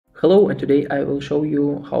Hello, and today I will show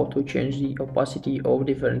you how to change the opacity of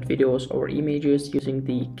different videos or images using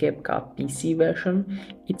the CapCut PC version.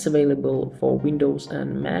 It's available for Windows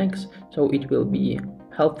and Macs, so it will be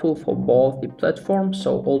helpful for both the platforms.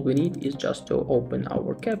 So all we need is just to open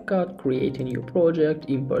our CapCut, create a new project,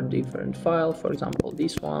 import different file, for example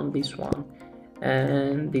this one,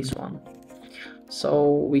 and this one.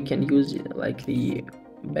 So we can use it like the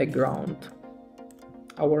background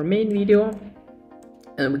our main video.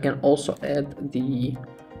 And we can also add the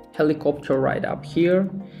helicopter right up here,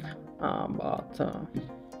 but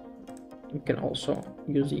we can also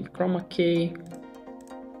use the chroma key,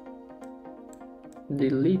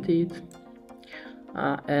 delete it,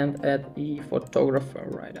 and add the photographer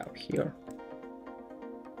right up here.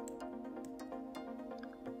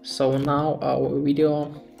 So now our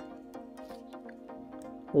video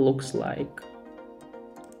looks like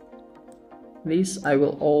this. I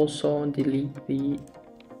will also delete the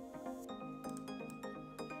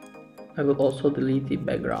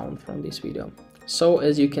background from this video. So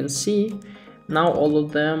as you can see, now all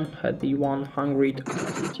of them had the 100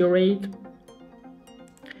 opacity rate.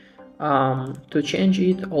 To change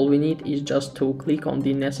it, all we need is just to click on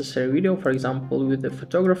the necessary video, for example with the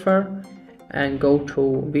photographer, and go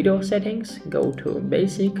to video settings, go to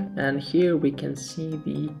basic, and here we can see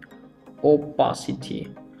the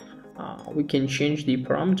opacity. We can change the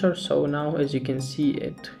parameter, so now as you can see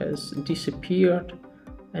it has disappeared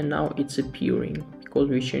and now it's appearing because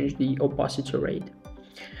we changed the opacity rate.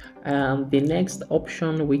 And the next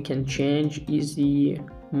option we can change is the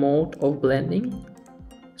mode of blending.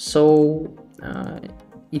 So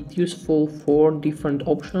it's useful for different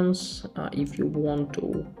options. If you want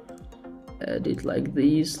to edit like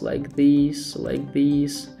this,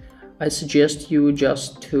 I suggest you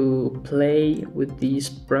just to play with this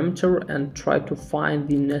parameter and try to find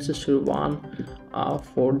the necessary one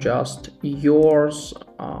for just yours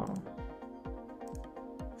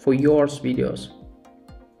videos.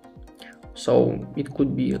 So it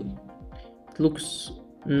looks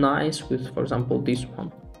nice with, for example, this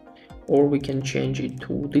one, or we can change it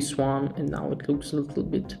to this one, and now it looks a little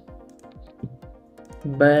bit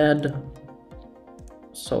bad.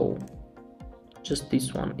 So just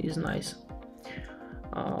this one is nice.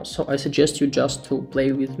 So I suggest you just to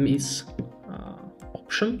play with this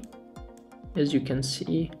option. As you can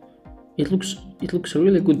see, it looks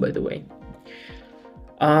really good, by the way.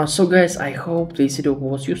 So guys, I hope this video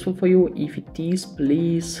was useful for you. If it is,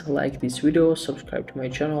 please like this video, subscribe to my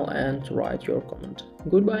channel, and write your comment.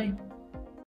 Goodbye.